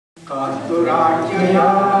Karturajya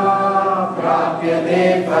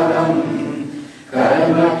prapyate palam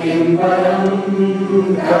karma kim param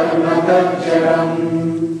karma tajjaram.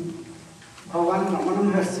 Bhagavan Ramana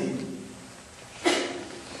Maharshi,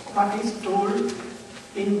 what is told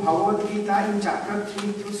in Bhagavad Gita in chapter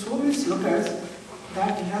 3 through so many slokas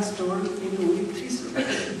that he has told in only 3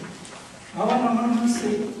 slokas. Bhagavan Ramana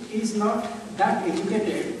Maharshi is not that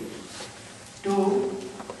educated to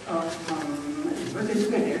he was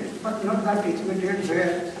educated, but not that educated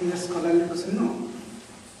where he is a scholarly person, no.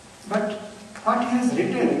 But what he has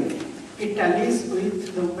written, it tallies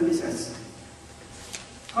with the Upanishads.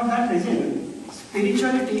 For that reason,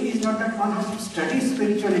 spirituality is not that one has to study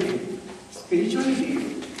spirituality.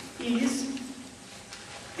 Spirituality is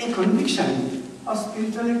a conviction, or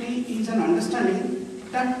spirituality is an understanding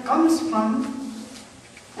that comes from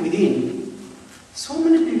within. So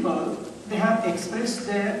many people, they have expressed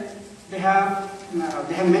they have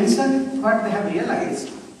mentioned what they have realized,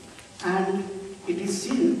 and it is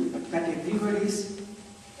seen that everybody's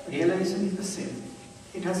realization is the same.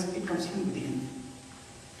 It comes from within.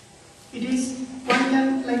 It is one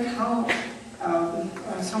can, like how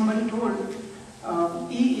somebody told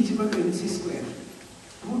E is equal to MC square.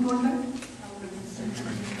 Who told that?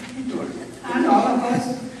 He told. And all of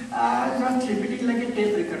us are just repeating like a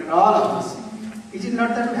tape recorder, all of us. It is not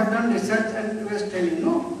that we have done research and we are telling,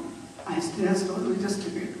 no. Einstein has told, we just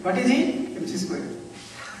repeat. What is E? MC square.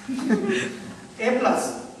 A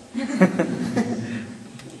plus.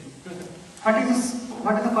 What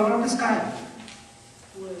is the color of the sky?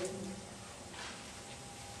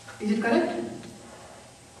 Is it correct?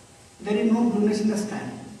 There is no blueness in the sky.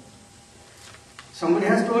 Somebody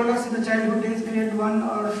has told us in the childhood days, grade 1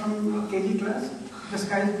 or some KG class, the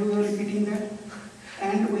sky is blue, we are repeating that.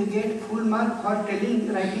 And we get full mark for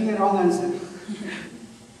writing a wrong answer.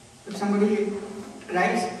 If somebody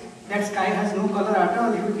writes that sky has no color at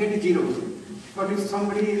all, he will get a 0. But if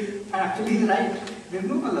somebody actually is right, there is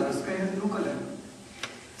no color, the sky has no color.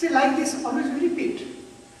 See, like this, always we repeat.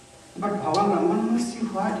 But Bhagavan Ramana Maharshi,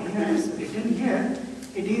 what he has written here,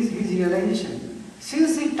 it is his realization.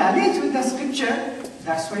 Since it tallies with the scripture,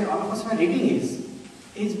 that's why all of us are reading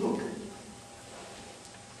his book.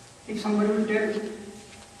 If somebody will tell,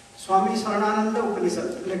 Swami Sharanananda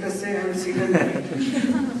Upadesha, let us say I will sit and read,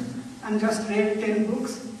 and just read 10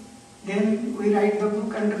 books, then we write the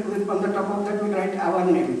book and on the top of that we write our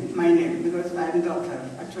name, my name, because I am the author.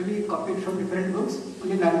 Actually copied from different books,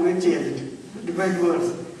 only language changed, different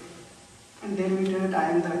words. And then we tell that I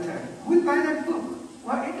am the author. Who will buy that book?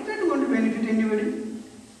 Why? It is not going to benefit anybody.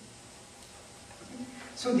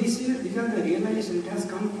 So these are the realization. It has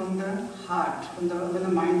come from the heart, when the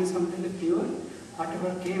mind is completely pure.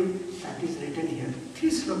 Whatever came, that is written here. 3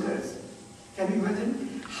 slokas. Can you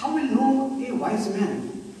imagine? How will know a wise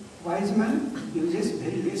man? Wise man uses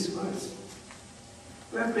very less words.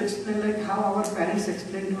 We have to explain like how our parents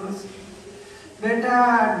explain to us.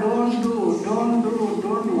 Beta, don't do.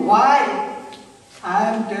 Why?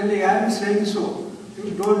 I am saying so.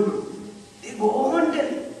 You don't do. They go on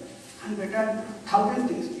telling. And beta, 1,000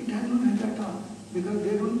 things. It has no value at all. Because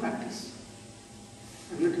they don't practice.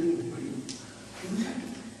 I am not telling anybody.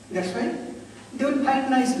 That's why they will fight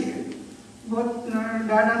nicely. Both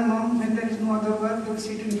dad and mom, when there is no other work, they will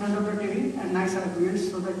sit in front of the TV and nice arguments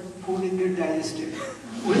so that food is get digested.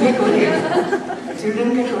 We get worried.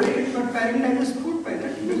 Children get worried, but parent digest food by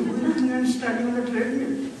that. We will study on the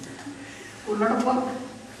treadmill. A lot of work.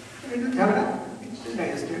 It will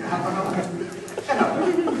digested. Half an hour.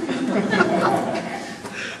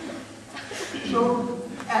 So,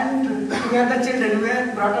 and we are the children, we are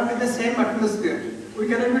brought up in the same atmosphere. We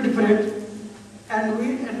cannot be different. And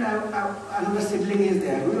another sibling is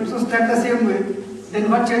there. We also start the same way. Then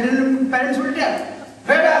what parents will tell?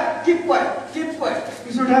 Beta, keep quiet.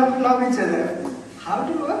 You should have love each other. How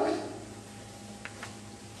to work?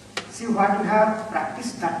 See, what you have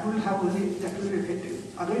practiced, that will be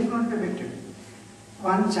effective. Otherwise not effective.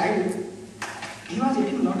 One child, he was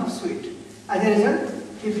eating a lot of sweet. As a result,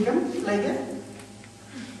 he became like a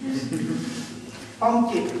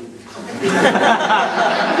pumpkin. Okay?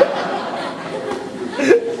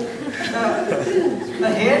 the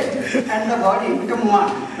head and the body become one.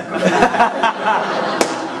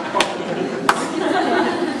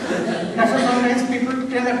 That's why sometimes people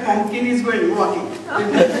tell that pumpkin is going walking.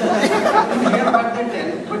 Here what they tell,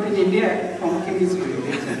 but in India, pumpkin is going.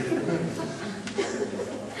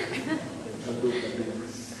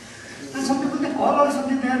 And some people they call also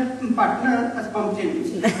their partner as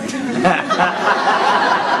pumpkin.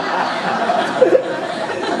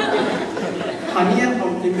 Honey and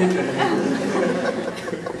pumpkin.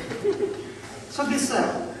 So this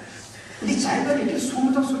The child was eating so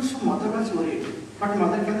much of sweet, so mother was worried. But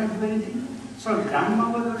mother cannot do anything. So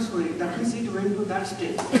grandma was worried. That means it went to that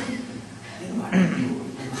stage. Then what do you do?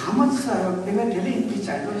 How much they were telling, the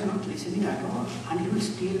child was not listening at all. And he will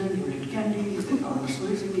steal and he will eat candy. So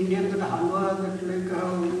it's in India, that halwa, that like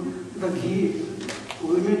the ghee.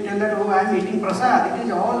 Women tell that, oh, I am eating prasad. It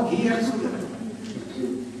is all ghee and sugar.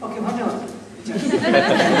 Okay, whatever.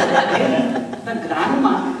 Then the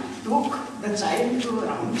grandma took the child to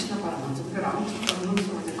Ramakrishna Paramahansa. Because Ramakrishna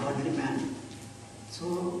Paramahansa was a godly man. So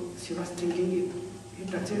she was thinking, if he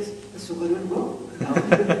touches, the sugar will go down.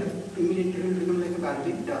 Immediately will become like a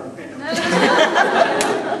Barbie doll kind of.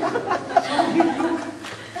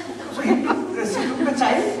 So she took the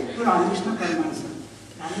child to Ramakrishna Paramahansa.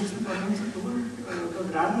 Ramakrishna Paramahansa told the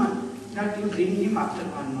grandma that you bring him after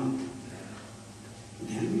 1 month.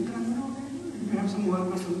 Then the grandma, we have some work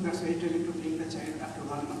or something, that's why I tell you to bring the child after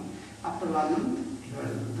 1 month. After 1 month,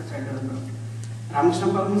 the child was brought. Ramakrishna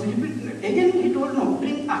Paramahansa repeated. Again he told no,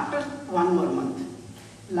 bring after 1 more month.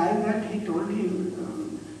 Like that he told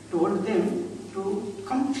them to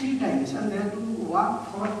come 3 times and they have to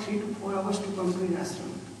walk for 3 to 4 hours to come to his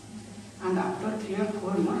ashram. And after 3 or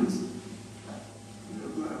 4 months,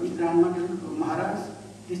 grandma told Maharaj,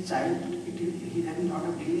 this child, he is having a lot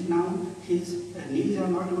of disease now, his knees are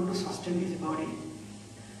not able to sustain his body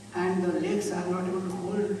and the legs are not able to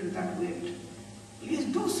hold that weight. Please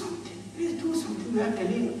do something, please do something. We are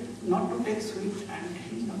telling not to take sweets and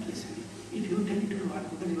he is not listening. If you tell it to work,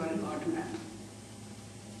 because you are a God man.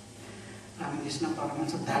 Ramakrishna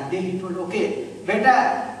Paramahansa, that day he told, okay,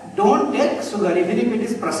 better don't take sugar, even if it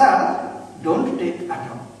is prasad, don't take at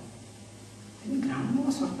all. Then grandma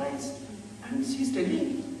was surprised and she is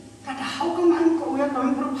telling that how come we are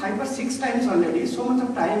coming from 5 or 6 times already, so much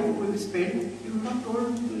of time we will spend, you have not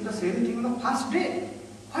told the same thing on the first day.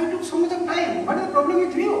 Why took so much of time? What is the problem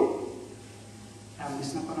with you?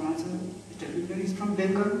 Ramakrishna Paramahansa is telling that he is from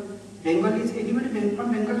Bengal. Bengal is anybody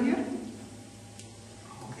from Bengal here?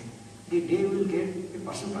 Okay. The day we will get a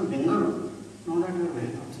person from Bengal, know that you are very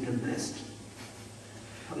fortunate, blessed.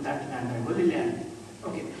 From that land, Holy land.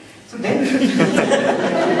 Okay. So then,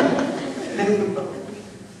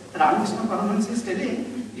 Ramakrishna Paramahansa is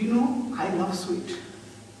telling, you know, I love sweet.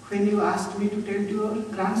 When you asked me to tell to your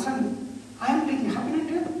grandson, I am taking, how can I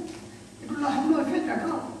tell? It will have no effect at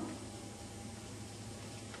all.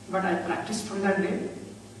 But I practiced from that day,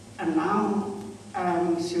 and now I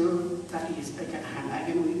am sure that I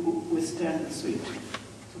can withstand the sweet.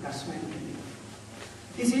 So that's why I am telling you.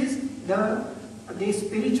 This is the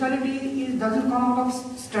spirituality doesn't come out of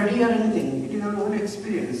study or anything. It is our own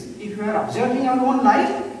experience. If you are observing our own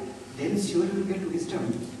life, then sure you will get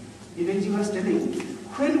wisdom. Vivekji was telling,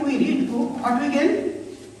 when we read book, what we get?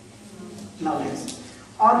 Knowledge.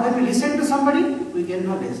 Or when we listen to somebody, we get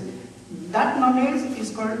knowledge. That knowledge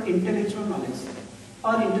is called intellectual knowledge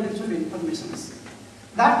or intellectual information.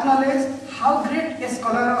 That knowledge, how great a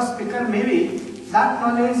scholar or speaker may be, that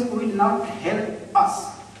knowledge will not help us.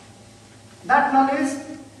 That knowledge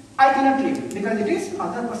I cannot live because it is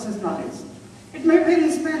other person's knowledge. It may be very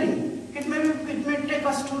inspiring. It may take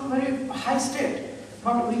us to a very high state,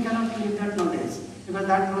 but we cannot live that knowledge because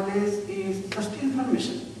that knowledge is just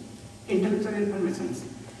information, intellectual information.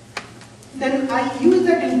 Then I use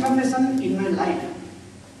that information in my life.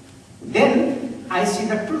 Then I see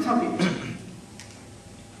the truth of it.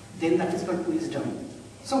 Then that is called wisdom.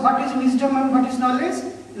 So what is wisdom and what is knowledge?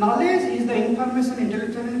 Knowledge is the information,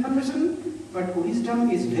 intellectual information, but wisdom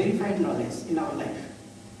is verified knowledge in our life.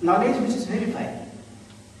 Knowledge which is verified.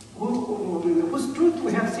 Whose truth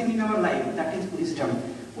we have seen in our life, that is wisdom.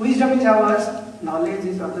 Wisdom is ours, knowledge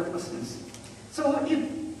is other person's. So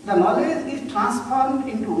if the knowledge is transformed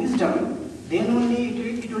into wisdom, then only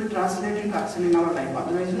it will translate into action in our life,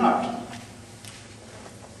 otherwise not.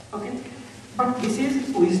 Okay? But this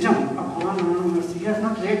is wisdom of Bhagavan Mercy. He has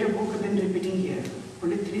not read a book and then repeating here.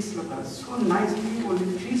 Only 3 slokas. So nicely,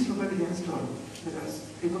 only 3 slokas he has told.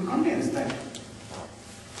 Because people contains that.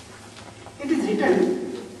 It is written,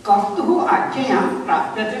 Kartuhu Ajnaya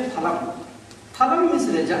Prapyate Phalam. Phalam means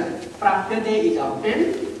result. Prapyate is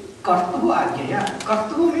obtained. Kartuhu Ajnaya.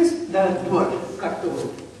 Kartuhu means the doer.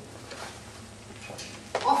 Kartuhu.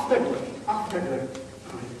 Of the doer. Of the doer.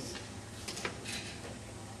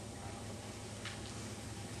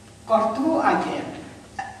 Kartuhu Ajnaya.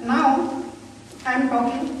 Now, I am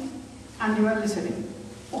talking and you are listening.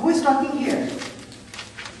 Who is talking here?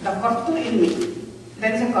 The Kartu in me.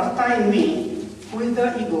 There is a Karta in me. Who is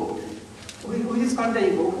the ego? Who is called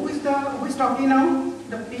the ego? Who is talking now?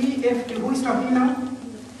 The PFT. Who is talking now?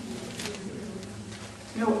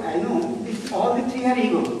 No, I know. All the 3 are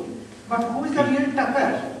ego. But who is the real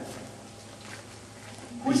talker?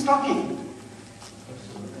 Who is talking?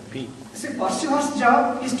 See, perceiver's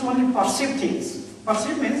job is to only perceive things.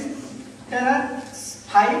 Perceive means there are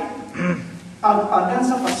 5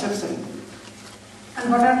 organs of perception.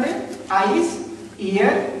 And what are they? Eyes,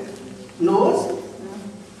 ear, nose,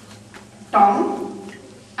 tongue,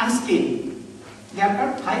 and skin. They are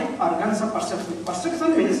called 5 organs of perception.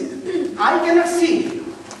 Perception means I cannot see,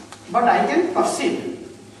 but I can perceive.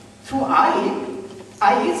 Through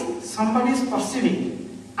eyes, somebody is perceiving.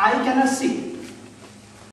 I cannot see.